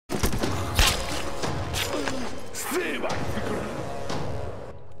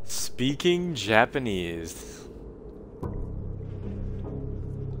Speaking Japanese.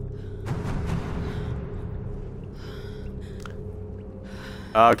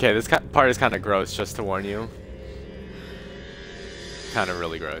 Okay, this part is kind of gross, just to warn you. Kind of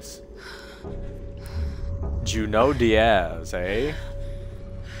really gross. Juno Diaz, eh?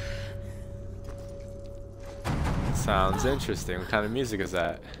 Sounds interesting. What kind of music is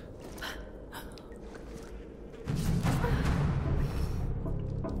that?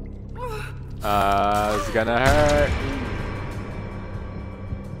 It's gonna hurt.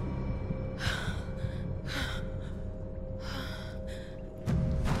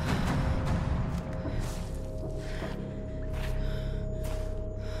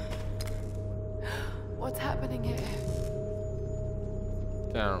 What's happening here?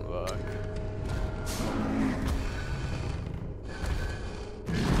 Don't look.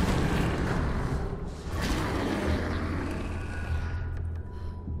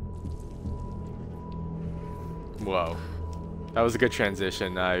 Whoa. That was a good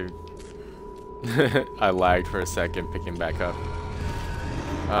transition. I lagged for a second picking back up.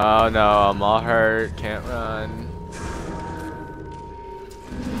 Oh no, I'm all hurt. Can't run.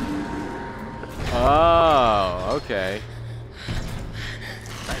 Oh, okay.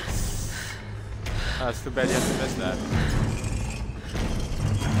 Nice. Oh, it's too bad you have to miss that.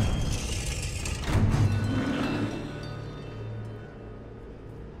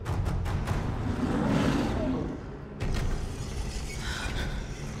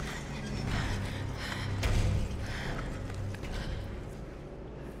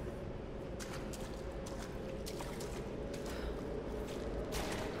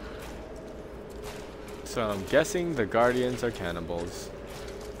 So I'm guessing the Guardians are cannibals.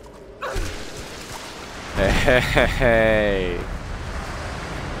 Hey,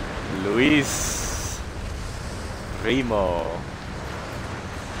 Luis Primo,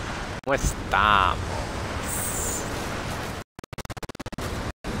 ¿cómo estamos?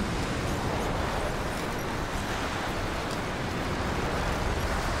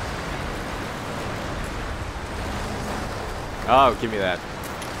 Oh, give me that.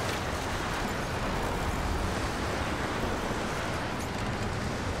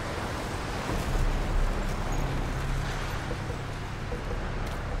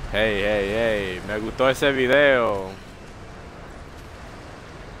 Hey, hey, hey, me gustó ese video.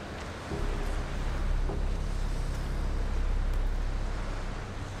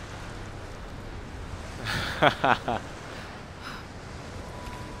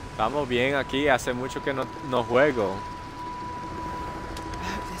 Estamos bien aquí, hace mucho que no juego.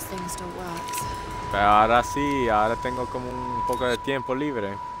 Pero ahora sí, ahora tengo como un poco de tiempo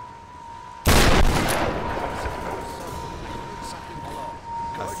libre.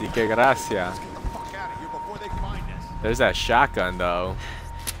 Así que gracias. There's that shotgun though.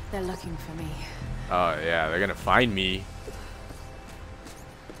 They're looking for me. Oh yeah, they're gonna find me.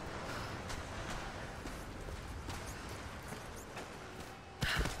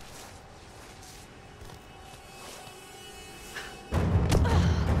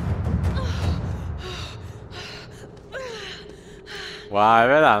 Wow, es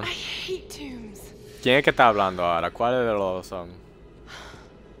verdad. ¿Quién es que está hablando ahora? ¿Cuáles de los dos son?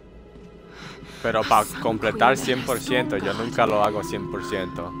 Pero para completar 100%, yo nunca lo hago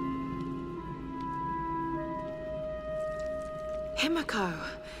 100%. Himiko,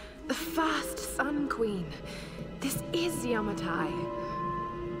 the first Sun Queen. This is Yamatai.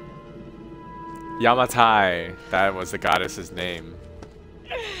 Yamatai, that was the goddess's name.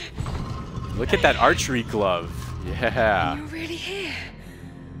 Look at that archery glove. Yeah. You're really here.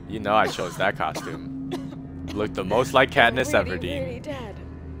 You know I chose that costume. Looked the most like Katniss Everdeen. Really dead.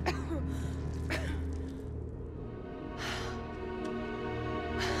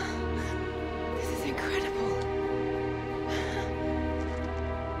 This is incredible.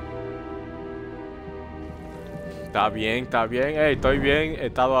 Está bien, está bien. Hey, estoy bien. He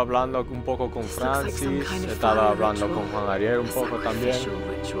estado hablando un poco con Francis. He estado hablando con Juan Ariel un poco también.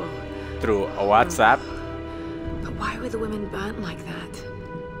 Through a WhatsApp. But why were the women burnt like that?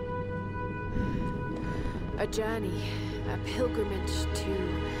 A journey, a pilgrimage to...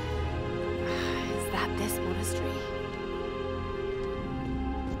 Is that this monastery?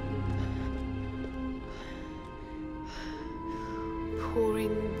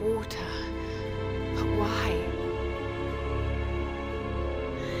 Pouring water. But why?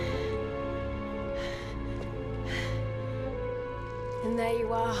 And there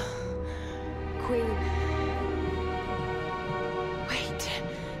you are, Queen. Wait.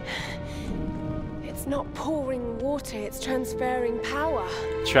 It's not pouring water, it's transferring power.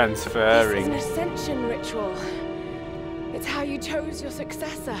 Transferring. This is an ascension ritual. It's how you chose your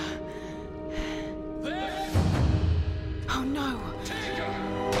successor. Oh no.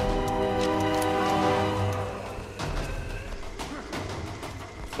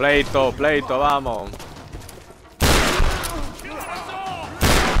 Pleito, pleito, vamos.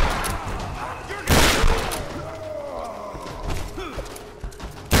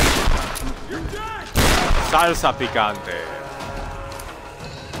 Salsa picante.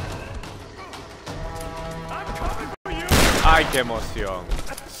 Ay, qué emoción.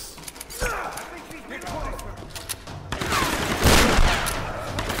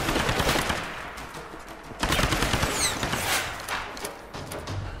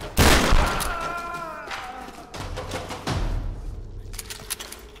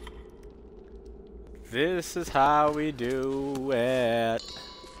 This is how we do it.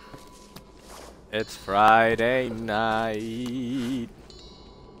 It's Friday night.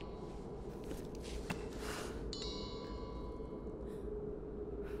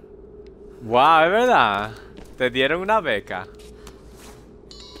 Wow, es verdad. Te dieron una beca.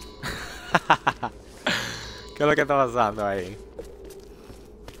 ¿Qué es lo que está pasando ahí?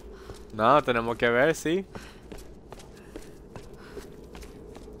 No, tenemos que ver, sí.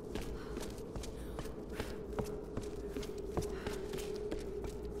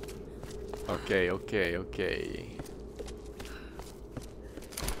 Okay.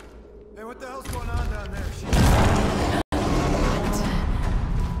 Hey, what the hell's going on down there?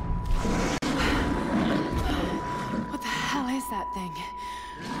 What the hell is that thing?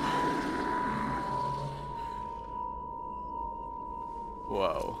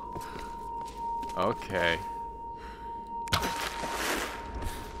 Whoa. Okay.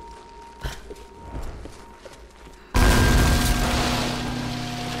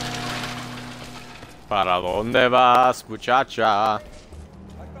 ¿Para dónde vas, muchacha?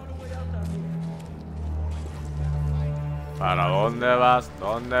 ¿Para dónde vas?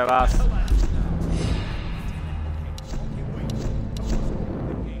 ¿Dónde vas?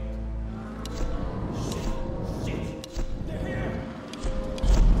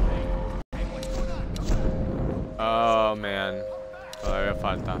 Oh, man. Todavía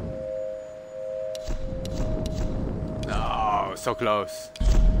falta. No, so close.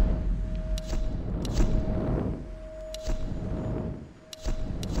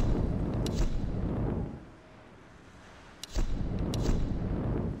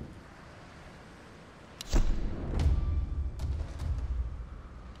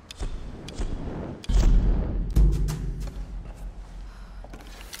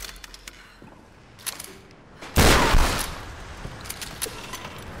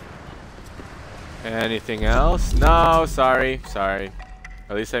 Anything else? No, sorry. At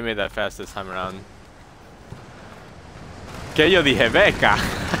least I made that fast this time around. ¿Qué yo dije? Beca.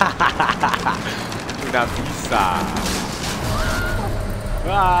 Una pizza.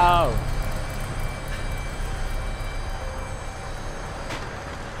 Wow.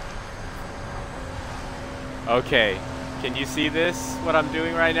 Okay. Can you see this? What I'm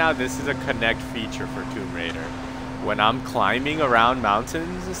doing right now? This is a connect feature for Tomb Raider. When I'm climbing around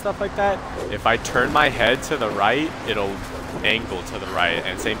mountains and stuff like that, if I turn my head to the right, it'll angle to the right,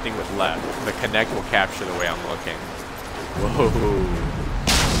 and same thing with left. The connect will capture the way I'm looking. Whoa.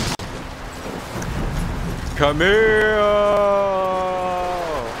 Come here!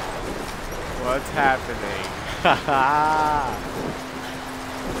 What's happening?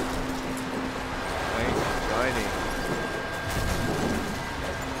 Thanks for joining.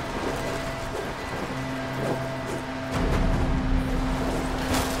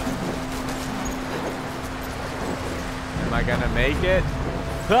 Am I gonna make it?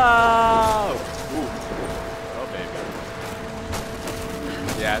 Oh! Ooh. Oh, baby.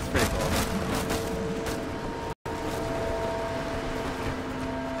 Yeah, it's pretty cool.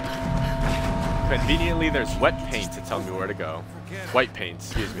 Conveniently, there's wet paint to tell me where to go. White paint,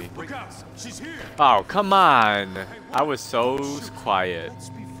 excuse me. Oh, come on! I was so quiet. Let's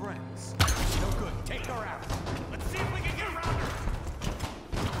be friends. No good. Take her out. Let's see if we can get around her.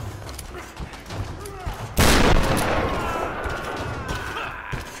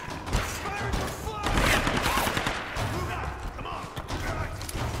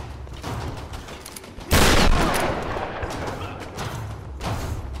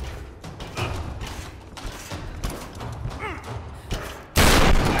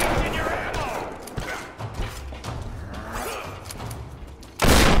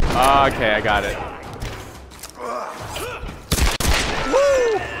 Okay, I got it.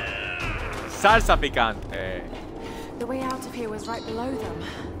 Woo! Salsa picante. The way out of here was right below them.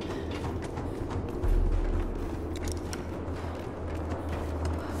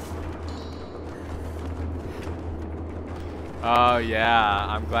 Oh yeah,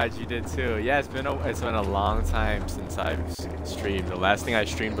 I'm glad you did too. Yeah, it's been a long time since I've streamed. The last thing I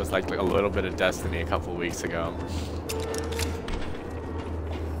streamed was like a little bit of Destiny a couple weeks ago.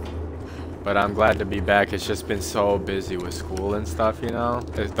 But I'm glad to be back. It's just been so busy with school and stuff, you know?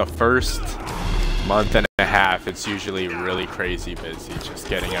 The first month and a half, it's usually really crazy busy, just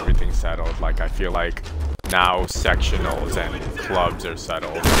getting everything settled. Like, I feel like now sectionals and clubs are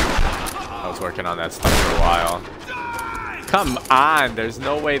settled. I was working on that stuff for a while. Come on, there's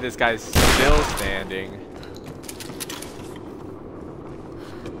no way this guy's still standing.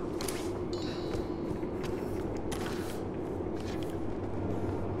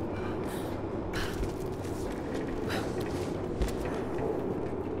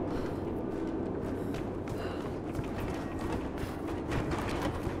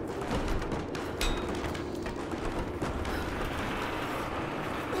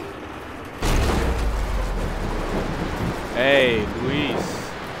 Hey, Luis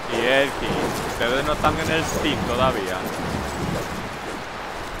y Elki, ustedes no están en el Steam todavía.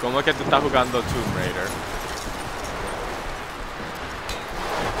 ¿Cómo es que tú estás jugando Tomb Raider?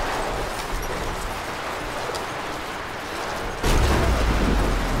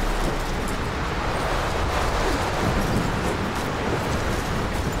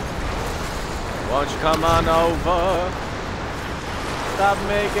 Won't you come on over? Stop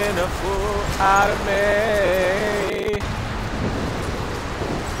making a fool out of me.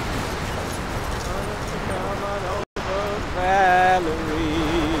 Come on over, Valerie.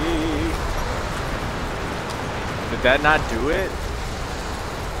 Did that not do it?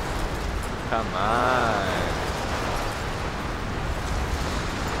 Come on.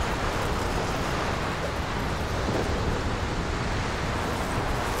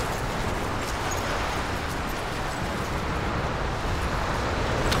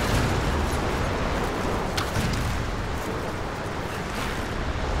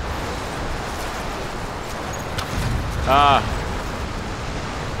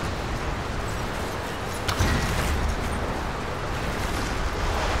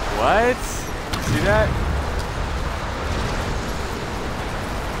 What? See that?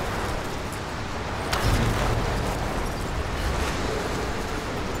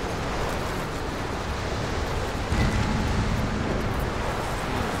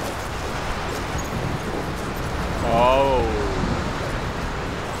 Oh.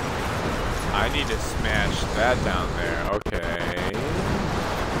 I need to smash that down there. Okay.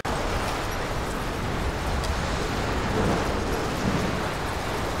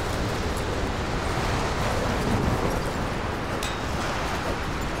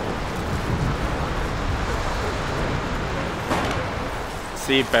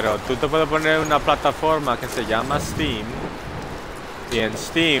 Sí, pero tú te puedes poner una plataforma que se llama Steam y en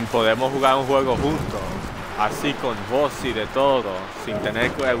Steam podemos jugar un juego juntos, así con voz y de todo, sin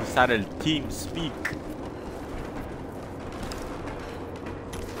tener que usar el TeamSpeak.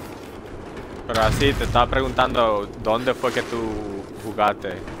 Pero así te estaba preguntando dónde fue que tú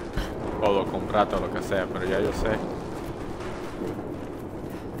jugaste o lo compraste o lo que sea, pero ya yo sé.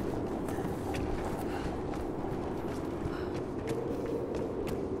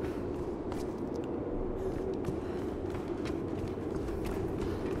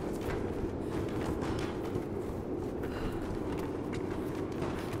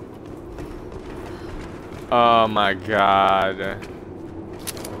 Oh my god.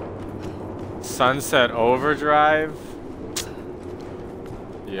 Sunset Overdrive?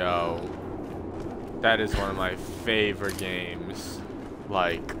 Yo. That is one of my favorite games.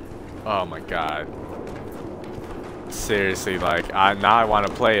 Like, oh my god. Seriously, like, now I want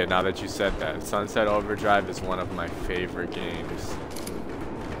to play it now that you said that. Sunset Overdrive is one of my favorite games.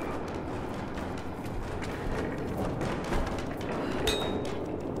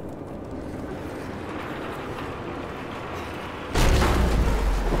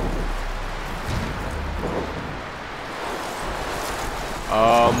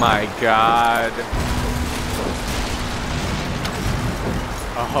 Oh my god.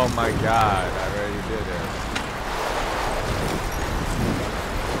 Oh my god, I already did it.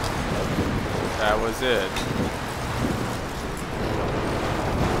 That was it.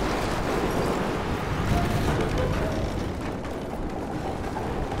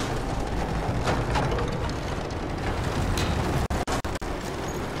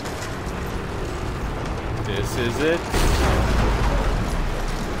 This is it.